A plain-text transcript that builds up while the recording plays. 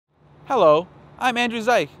Hello, I'm Andrew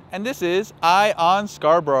Zajch, and this is Eye on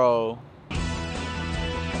Scarborough.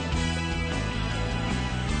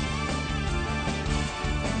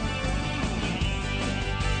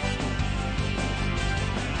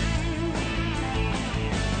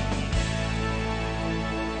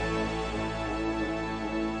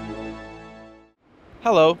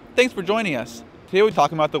 Hello, thanks for joining us. Today we're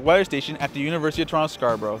talking about the weather station at the University of Toronto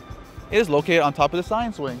Scarborough. It is located on top of the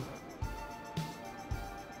science wing.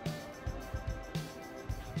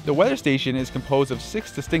 The weather station is composed of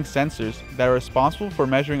 6 distinct sensors that are responsible for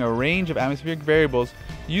measuring a range of atmospheric variables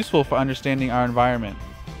useful for understanding our environment.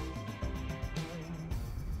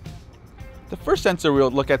 The first sensor we'll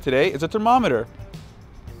look at today is a thermometer.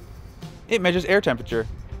 It measures air temperature.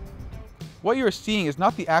 What you are seeing is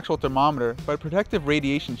not the actual thermometer, but a protective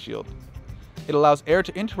radiation shield. It allows air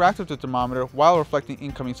to interact with the thermometer while reflecting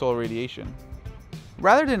incoming solar radiation.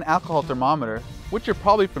 Rather than an alcohol thermometer, which you're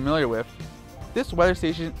probably familiar with, this weather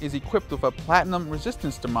station is equipped with a platinum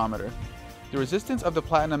resistance thermometer. The resistance of the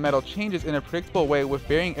platinum metal changes in a predictable way with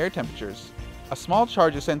varying air temperatures. A small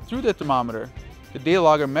charge is sent through the thermometer. The data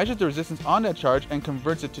logger measures the resistance on that charge and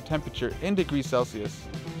converts it to temperature in degrees Celsius.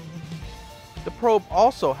 The probe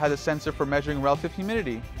also has a sensor for measuring relative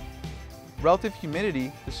humidity. Relative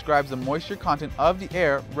humidity describes the moisture content of the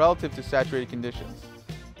air relative to saturated conditions.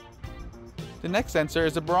 The next sensor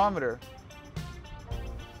is a barometer.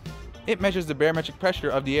 It measures the barometric pressure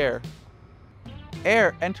of the air.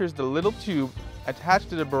 Air enters the little tube attached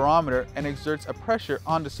to the barometer and exerts a pressure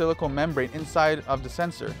on the silicone membrane inside of the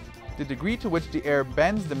sensor. The degree to which the air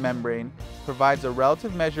bends the membrane provides a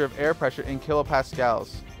relative measure of air pressure in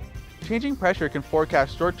kilopascals. Changing pressure can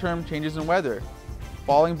forecast short-term changes in weather.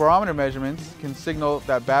 Falling barometer measurements can signal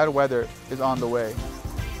that bad weather is on the way.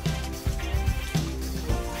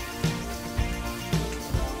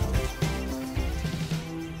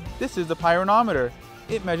 This is the Pyrometer.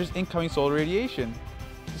 It measures incoming solar radiation.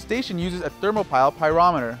 The station uses a thermopile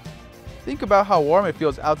pyrometer. Think about how warm it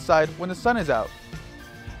feels outside when the sun is out,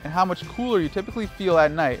 and how much cooler you typically feel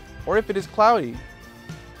at night or if it is cloudy.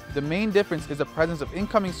 The main difference is the presence of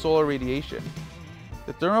incoming solar radiation.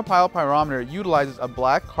 The thermopile pyrometer utilizes a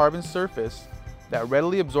black carbon surface that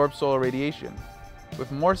readily absorbs solar radiation.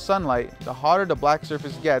 With more sunlight, the hotter the black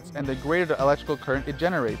surface gets and the greater the electrical current it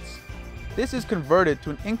generates. This is converted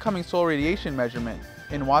to an incoming solar radiation measurement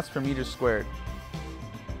in watts per meter squared.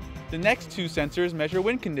 The next two sensors measure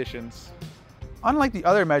wind conditions. Unlike the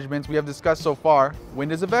other measurements we have discussed so far,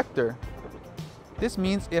 wind is a vector. This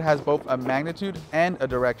means it has both a magnitude and a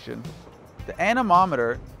direction. The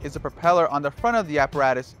anemometer is a propeller on the front of the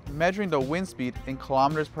apparatus measuring the wind speed in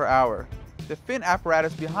kilometers per hour. The fin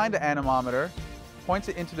apparatus behind the anemometer points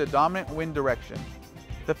it into the dominant wind direction.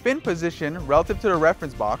 The fin position relative to the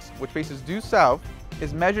reference box, which faces due south,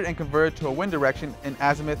 is measured and converted to a wind direction in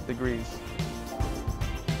azimuth degrees.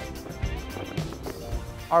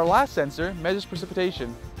 Our last sensor measures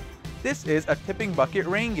precipitation. This is a tipping bucket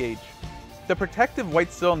rain gauge. The protective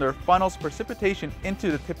white cylinder funnels precipitation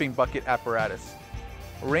into the tipping bucket apparatus.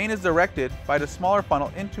 Rain is directed by the smaller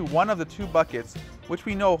funnel into one of the two buckets, which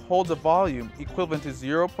we know holds a volume equivalent to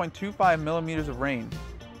 0.25 millimeters of rain.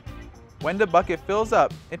 When the bucket fills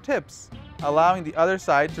up, it tips, allowing the other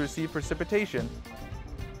side to receive precipitation.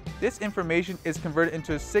 This information is converted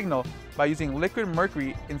into a signal by using liquid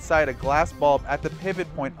mercury inside a glass bulb at the pivot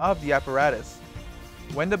point of the apparatus.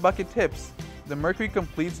 When the bucket tips, the mercury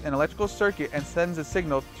completes an electrical circuit and sends a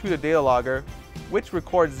signal to the data logger, which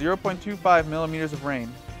records 0.25 millimeters of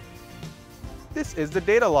rain. This is the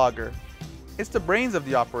data logger. It's the brains of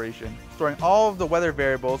the operation, storing all of the weather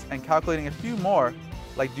variables and calculating a few more,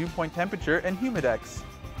 like dew point temperature and humidex.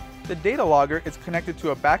 The data logger is connected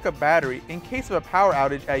to a backup battery in case of a power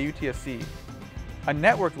outage at UTSC. A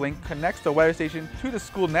network link connects the weather station to the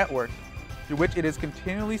school network, through which it is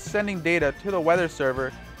continually sending data to the weather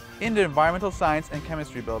server in the environmental science and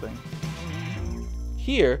chemistry building.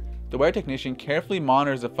 Here, the weather technician carefully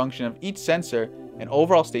monitors the function of each sensor and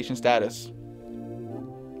overall station status.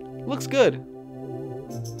 Looks good!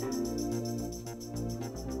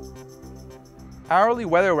 Hourly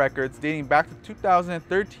weather records dating back to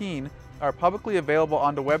 2013 are publicly available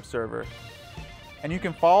on the web server. And you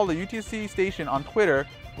can follow the UTSC station on Twitter,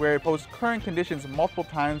 where it posts current conditions multiple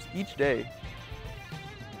times each day.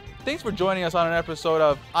 Thanks for joining us on an episode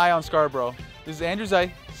of Eye on Scarborough. This is Andrew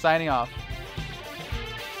Zajch, signing off.